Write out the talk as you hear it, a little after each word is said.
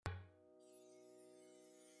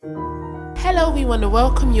Hello, we want to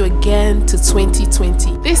welcome you again to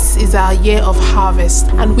 2020. This is our year of harvest,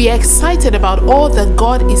 and we are excited about all that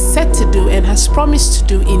God is set to do and has promised to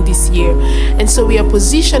do in this year. And so we are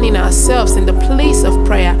positioning ourselves in the place of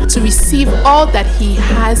prayer to receive all that He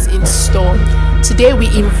has in store. Today, we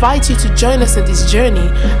invite you to join us in this journey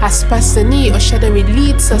as Pastor Nee Oshadari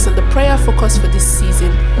leads us in the prayer focus for this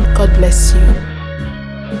season. God bless you.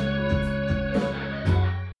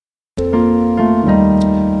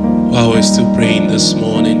 While we're still praying this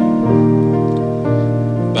morning,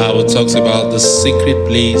 the Bible talks about the secret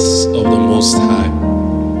place of the Most High.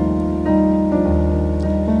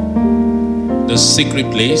 The secret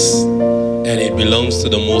place, and it belongs to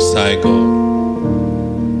the Most High God.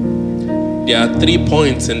 There are 3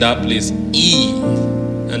 points in that place: He,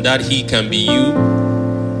 and that He can be you,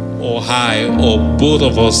 or I, or both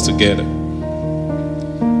of us together.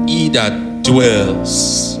 He that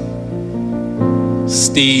dwells,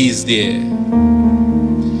 stays there.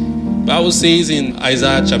 Bible says in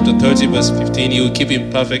Isaiah chapter 30 verse 15, He will keep in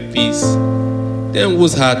perfect peace them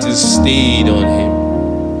whose heart is stayed on Him.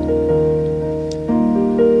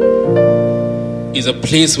 It's a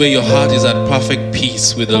place where your heart is at perfect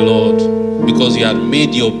peace with the Lord, because you have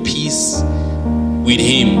made your peace with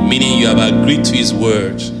Him, meaning you have agreed to His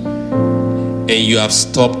word and you have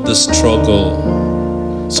stopped the struggle.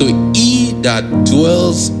 So he that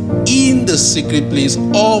dwells in the secret place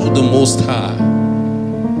of the Most High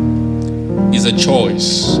is a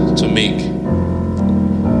choice to make.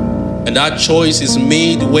 And that choice is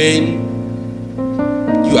made when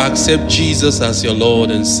you accept Jesus as your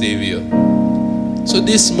Lord and Savior. So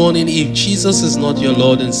this morning, if Jesus is not your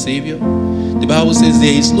Lord and Savior, the Bible says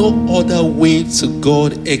there is no other way to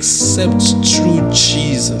God except through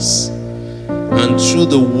Jesus and through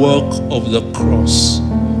the work of the cross,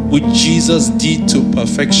 which Jesus did to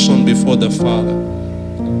perfection before the Father.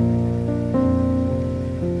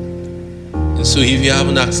 And so if you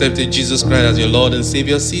haven't accepted Jesus Christ as your Lord and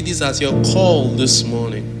Savior, see this as your call this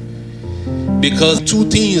morning. Because 2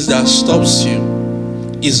 things that stops you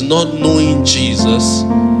is not knowing Jesus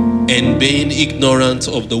and being ignorant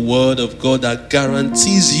of the Word of God that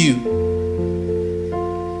guarantees you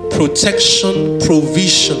protection,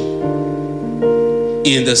 provision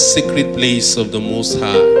in the secret place of the Most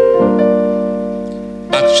High.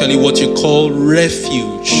 Actually, what you call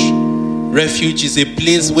refuge. Refuge is a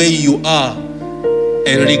place where you are,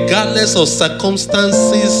 and regardless of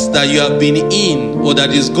circumstances that you have been in or that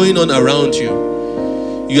is going on around you,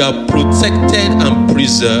 you are protected and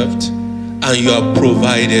preserved, and you are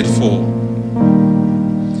provided for.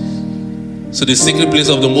 So the secret place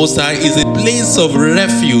of the Most High is a place of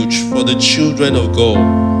refuge for the children of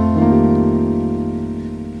God.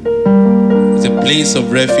 Place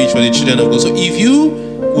of refuge for the children of God. So if you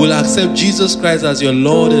will accept Jesus Christ as your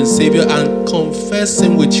Lord and Savior and confess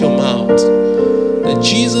Him with your mouth that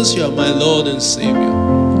Jesus, you are my Lord and Savior,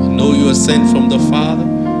 I know you are sent from the Father,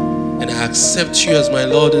 and I accept you as my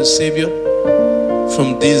Lord and Savior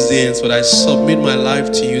from this day and so I submit my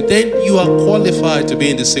life to you, then you are qualified to be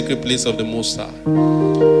in the secret place of the Most High. 2,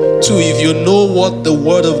 if you know what the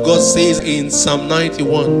Word of God says in Psalm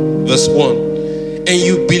 91 verse 1, and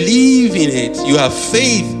you believe in it, you have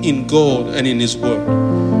faith in God and in His word,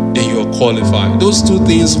 then you are qualified. Those 2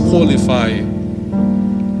 things qualify you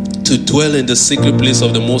to dwell in the secret place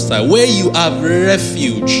of the Most High, where you have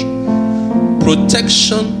refuge,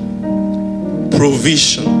 protection,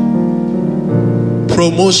 provision,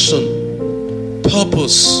 promotion,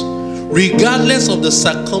 purpose, regardless of the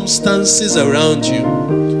circumstances around you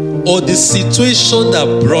or the situation that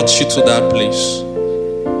brought you to that place.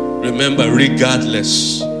 Remember,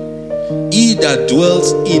 regardless, he that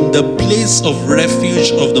dwells in the place of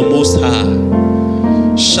refuge of the Most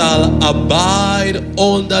High shall abide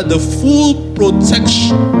under the full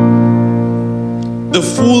protection, the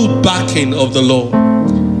full backing of the Lord.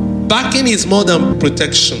 Backing is more than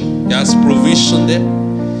protection. It has provision there.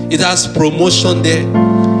 It has promotion there.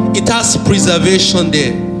 It has preservation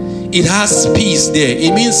there. It has peace there.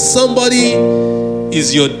 It means somebody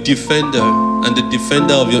is your defender and the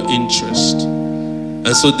defender of your interest.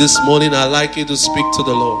 And so this morning, I'd like you to speak to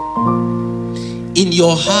the Lord in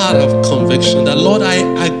your heart of conviction that, Lord, I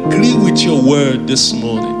agree with your word this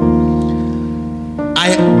morning.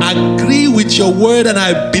 I agree with your word and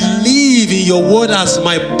I believe in your word as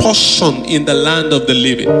my portion in the land of the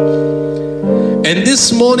living. And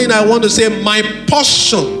this morning, I want to say my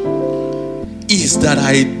portion is that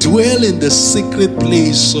I dwell in the secret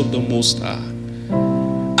place of the Most High.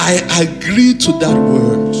 I agree to that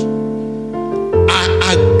word.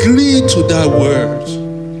 I agree to that word.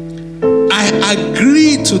 I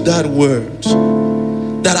agree to that word.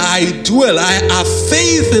 that I dwell. I have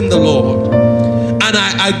faith in the Lord, and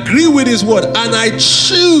I agree with His word, and I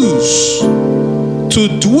choose to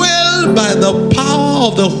dwell by the power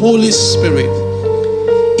of the Holy Spirit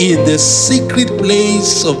in the secret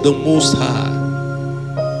place of the Most High.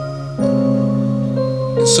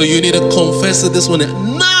 So you need to confess it this morning.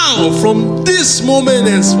 Now, from this moment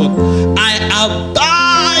henceforth, I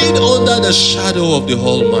abide under the shadow of the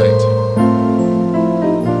Almighty.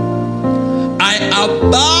 I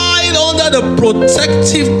abide under the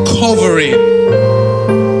protective covering,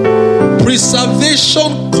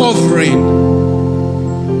 preservation covering,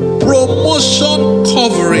 promotion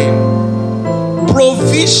covering,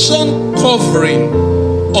 provision covering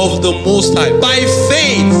of the Most High. By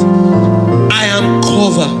faith, I am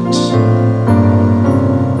covered.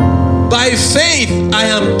 By faith, I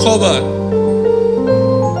am covered.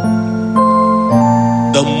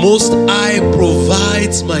 The Most High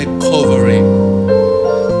provides my covering.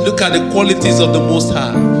 Look at the qualities of the Most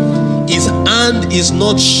High. His hand is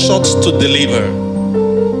not short to deliver.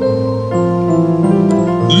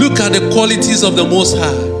 Look at the qualities of the Most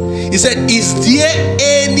High. He said, is there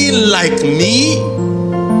any like me?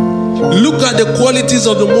 Look at the qualities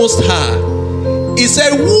of the Most High. He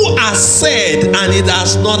said, who has said and it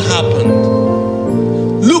has not happened?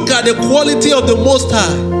 Look at the quality of the Most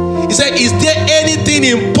High. He said, is there anything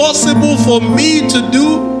impossible for me to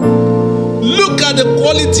do? Look at the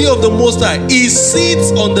quality of the Most High. He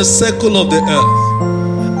sits on the circle of the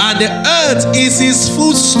earth, and the earth is His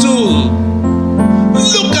footstool.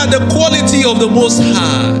 Look at the quality of the Most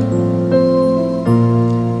High.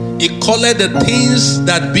 He calleth the things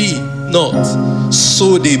that be not,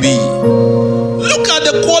 so they be. Look at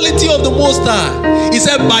the quality of the Most High. He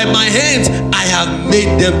said, by my hands I have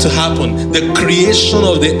made them to happen. The creation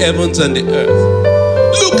of the heavens and the earth.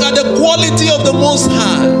 Look at the quality of the Most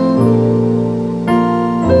High.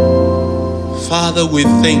 Father, we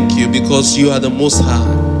thank you because you are the Most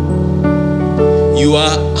High. You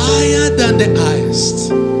are higher than the highest.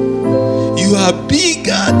 You are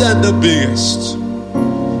bigger than the biggest.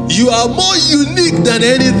 You are more unique than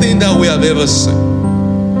anything that we have ever seen.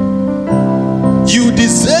 You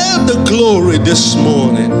deserve the glory this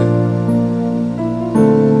morning.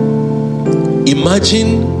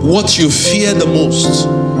 Imagine what you fear the most,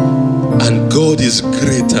 and God is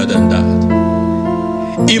greater than that.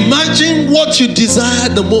 Imagine what you desire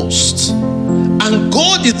the most, and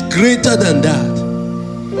God is greater than that.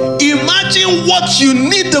 Imagine what you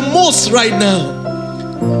need the most right now,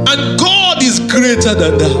 and God is greater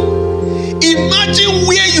than that. Imagine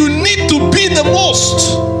where you need to be the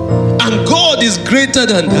most, and God is greater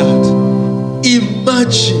than that.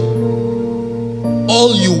 Imagine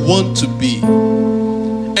all you want to be.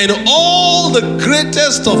 And all the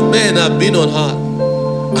greatest of men have been on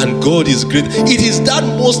earth, and God is great. It is that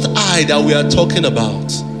Most High that we are talking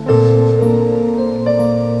about.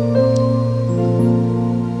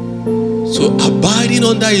 So abiding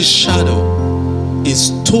under His shadow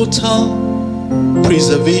is total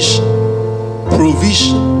preservation,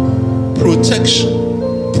 provision,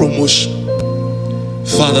 protection, promotion.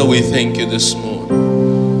 Father, we thank you this morning.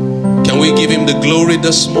 Can we give Him the glory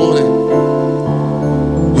this morning?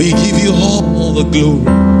 We give you all the glory.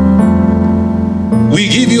 We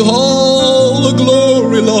give you all the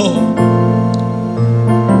glory, Lord.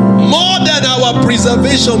 More than our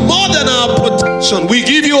preservation, more than our protection, we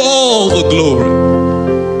give you all the glory.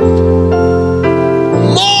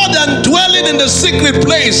 More than dwelling in the secret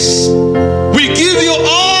place, we give you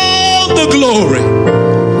all the glory.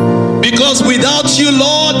 Because without you,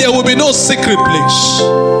 Lord, there will be no secret place.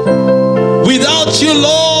 Without you,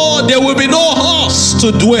 Lord, there will be no house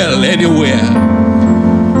to dwell anywhere.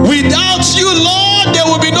 Without you, Lord, there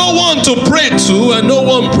will be no one to pray to and no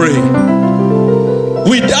one pray.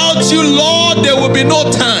 Without you, Lord, there will be no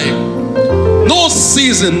time, no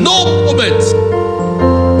season, no moment.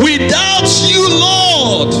 Without you,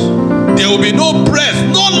 Lord, there will be no breath,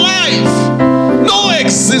 no life, no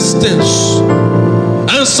existence.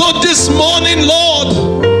 And so this morning, Lord,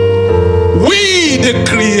 we, the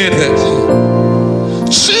created,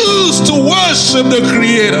 choose to worship the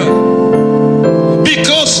Creator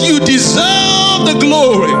because you deserve the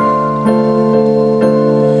glory.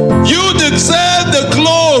 You deserve the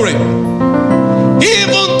glory,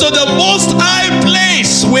 even to the most high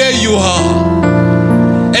place where you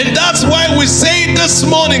are. And that's why we say this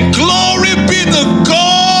morning, glory be to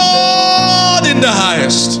God in the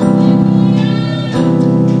highest.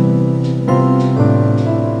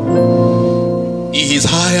 He is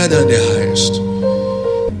higher than the highest.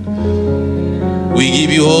 We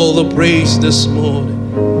give you all the praise this morning.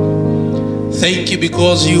 Thank you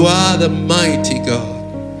because you are the mighty God.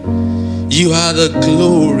 You are the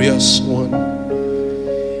glorious one.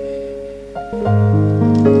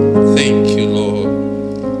 Thank you, Lord.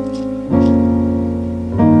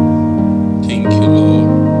 Thank you, Lord.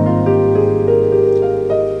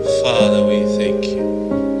 Father, we thank you.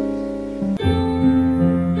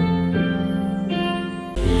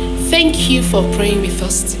 Thank you for praying with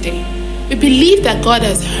us today. We believe that God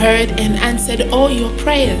has heard and answered all your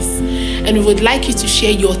prayers, and we would like you to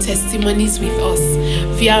share your testimonies with us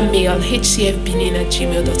via mail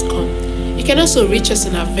hcfbenin@gmail.com. You can also reach us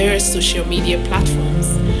on our various social media platforms.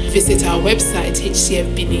 Visit our website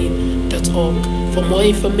hcfbenin.org for more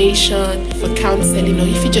information, for counseling, or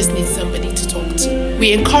if you just need somebody to talk to.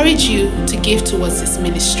 We encourage you to give towards this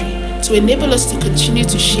ministry to enable us to continue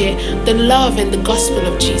to share the love and the gospel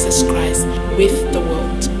of Jesus Christ with the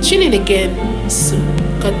world. Tune in again soon.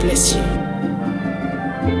 God bless you.